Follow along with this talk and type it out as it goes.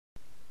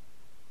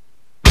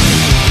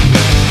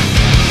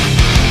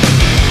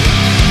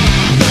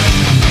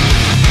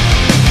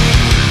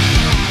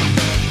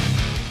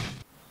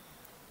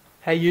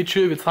Hey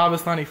YouTube, it's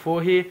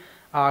Harvest94 here.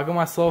 I got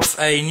myself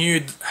a new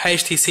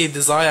HTC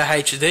Desire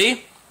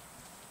HD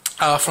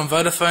from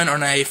Vodafone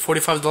on a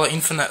 $45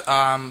 infinite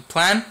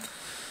plan,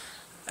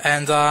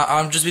 and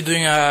I'm just be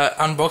doing a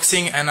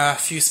unboxing and a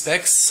few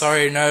specs.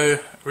 Sorry, no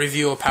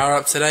review or power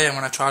up today. I'm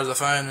gonna charge the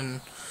phone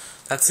and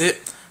that's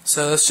it.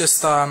 So let's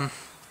just open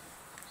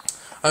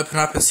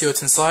up and see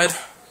what's inside.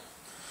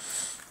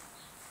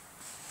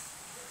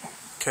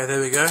 Okay,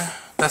 there we go.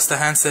 That's the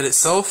handset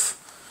itself.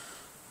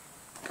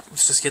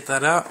 Let's just get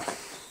that out.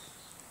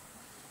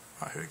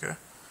 Oh, here we go.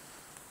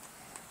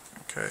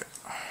 Okay.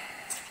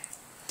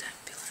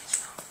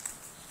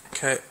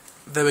 Okay,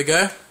 there we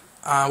go.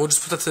 We'll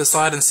just put that to the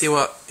side and see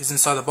what is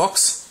inside the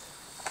box.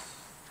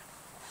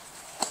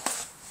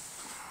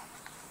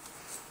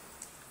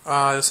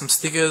 There's some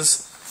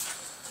stickers,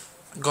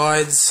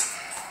 guides.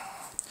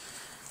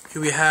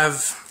 Here we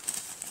have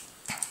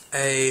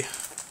a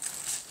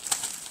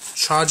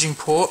charging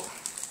port.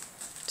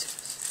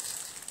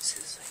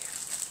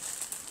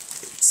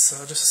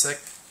 Just a sec.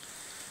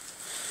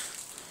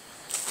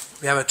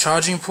 We have a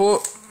charging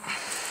port.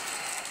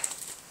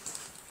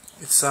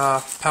 It's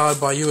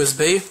powered by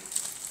USB,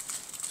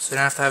 so you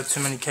don't have to have too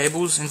many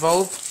cables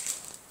involved.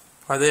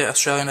 Right there,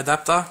 Australian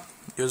adapter,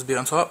 USB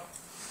on top.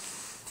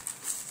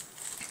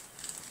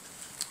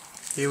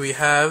 Here we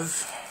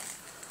have,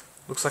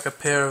 looks like a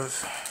pair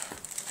of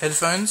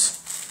headphones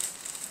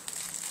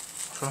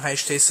from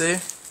HTC.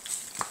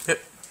 Yep,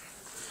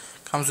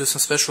 comes with some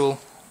special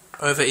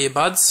over-ear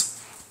buds.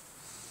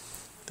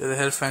 They're the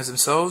headphones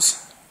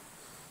themselves.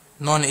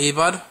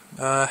 Non-earbud,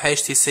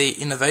 HTC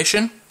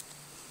innovation.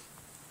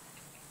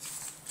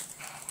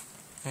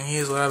 And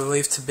here's what I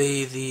believe to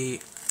be the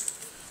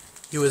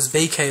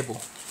USB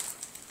cable.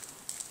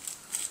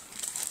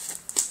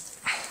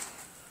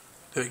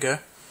 There we go.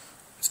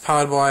 It's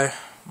powered by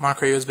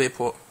micro USB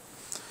port.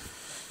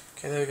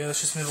 Okay, there we go.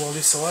 Let's just move all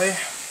this away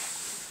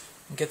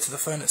and get to the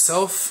phone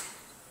itself.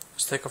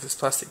 Just take off this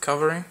plastic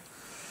covering.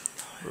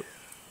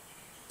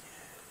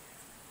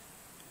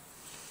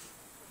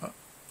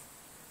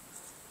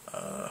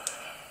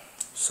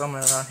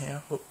 Somewhere around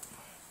here. Whoop.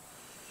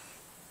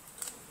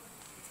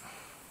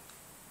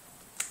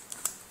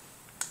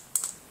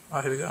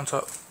 Oh, here we go on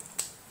top.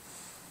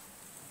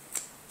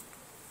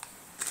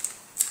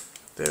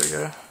 There we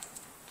go.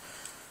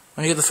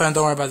 When you get the phone,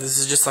 don't worry about this. This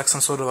is just like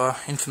some sort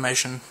of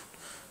information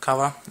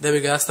cover. There we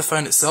go. That's the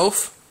phone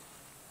itself.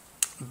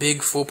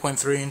 Big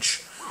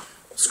 4.3-inch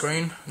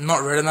screen.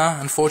 Not Retina,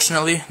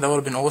 unfortunately. That would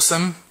have been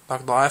awesome,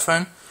 like the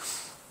iPhone.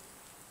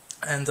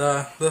 And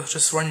let's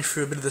just run you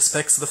through a bit of the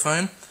specs of the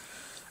phone.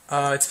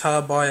 It's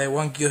powered by a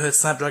 1 GHz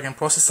Snapdragon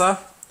processor.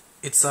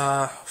 It's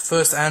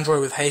first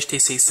Android with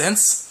HTC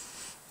Sense.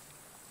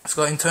 It's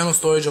got internal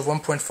storage of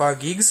 1.5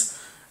 gigs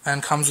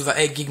and comes with an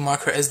 8 gig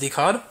micro SD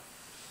card.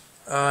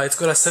 It's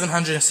got a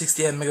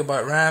 768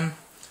 megabyte RAM,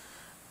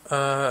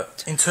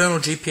 internal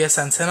GPS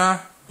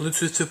antenna,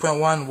 Bluetooth 2.1,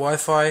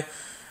 Wi-Fi,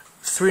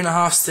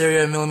 3.5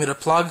 stereo millimeter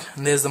plug,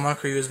 and there's the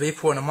micro USB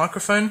port and a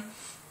microphone.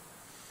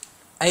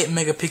 8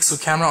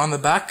 megapixel camera on the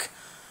back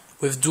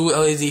with dual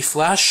LED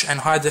flash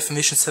and high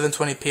definition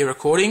 720p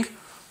recording.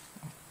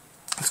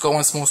 It's got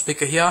one small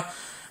speaker here.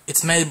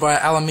 It's made by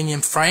an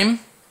aluminium frame.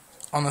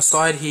 On the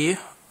side here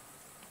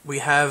we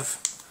have,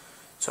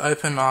 to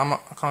open, I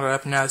can't go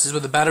open now, this is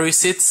where the battery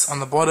sits. On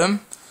the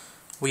bottom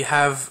we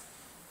have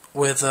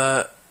where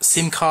the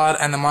SIM card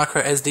and the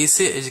micro SD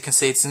sit. As you can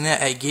see, it's in there,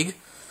 8 gig.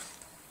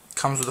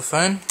 Comes with the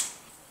phone.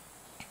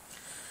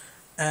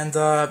 And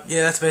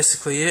yeah, that's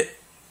basically it.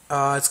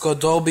 It's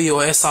got Dolby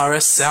or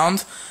SRS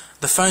sound.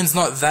 The phone's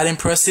not that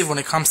impressive when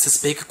it comes to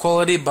speaker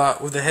quality,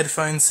 but with the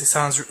headphones it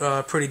sounds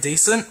pretty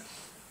decent.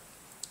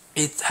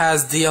 It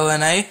has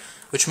DLNA,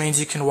 which means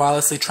you can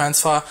wirelessly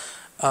transfer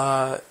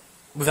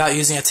without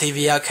using a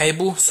TV out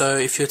cable. So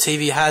if your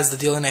TV has the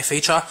DLNA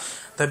feature,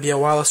 there'll be a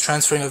wireless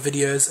transferring of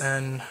videos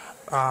and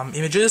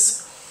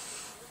images.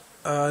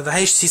 The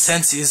HTC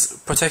Sense is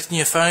protecting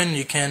your phone.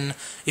 You can,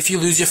 if you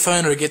lose your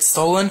phone or it gets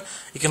stolen,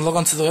 you can log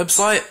onto the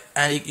website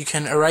and you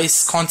can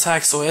erase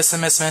contacts or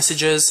SMS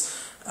messages.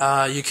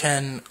 You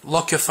can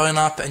lock your phone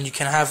up, and you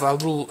can have a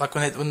little, like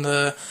when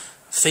the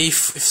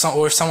thief, if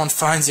someone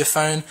finds your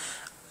phone,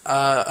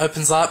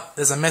 opens up,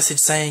 there's a message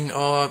saying,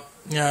 "Oh,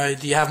 you know,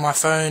 do you have my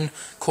phone?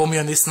 Call me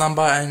on this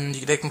number," and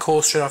they can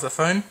call straight off the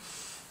phone.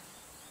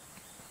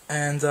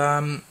 And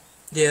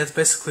yeah, that's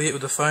basically it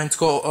with the phone. It's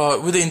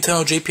got with the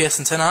internal GPS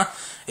antenna,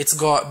 it's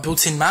got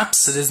built-in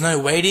maps, so there's no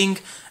waiting.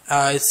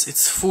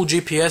 It's full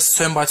GPS,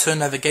 turn-by-turn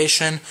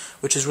navigation,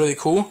 which is really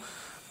cool.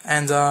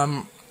 And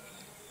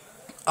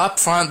up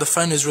front, the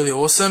phone is really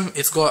awesome.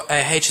 It's got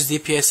a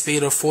HDPS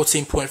speed of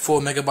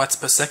 14.4 megabytes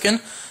per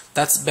second.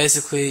 That's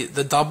basically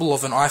the double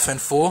of an iPhone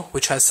 4,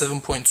 which has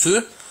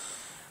 7.2.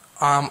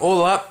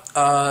 All up,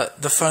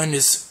 the phone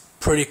is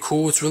pretty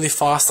cool. It's really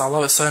fast. I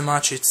love it so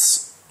much.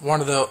 It's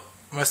one of the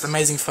most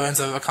amazing phones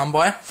I've ever come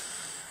by.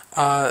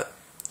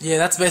 Yeah,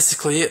 that's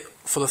basically it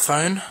for the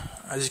phone.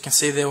 As you can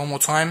see there, one more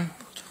time.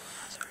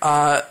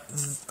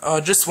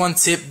 Just one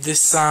tip.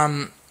 This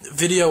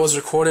video was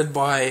recorded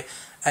by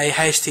a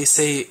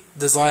HTC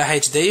Desire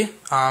HD.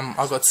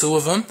 I got two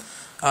of them.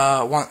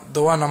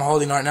 The one I'm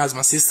holding right now is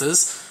my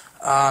sister's.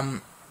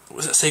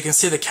 So you can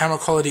see the camera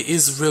quality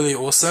is really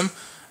awesome,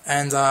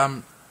 and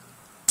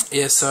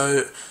yeah,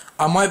 so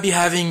I might be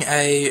having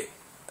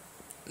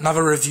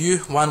another review,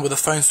 one with the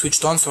phone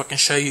switched on, so I can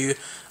show you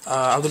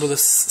a little of the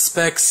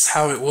specs,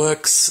 how it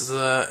works,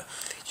 the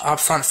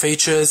upfront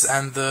features,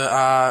 and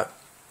the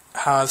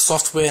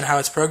software and how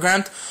it's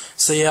programmed.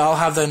 So yeah, I'll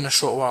have that in a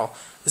short while.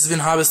 This has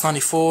been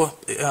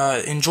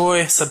Harvest94.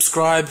 Enjoy,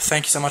 subscribe.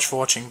 Thank you so much for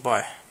watching.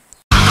 Bye.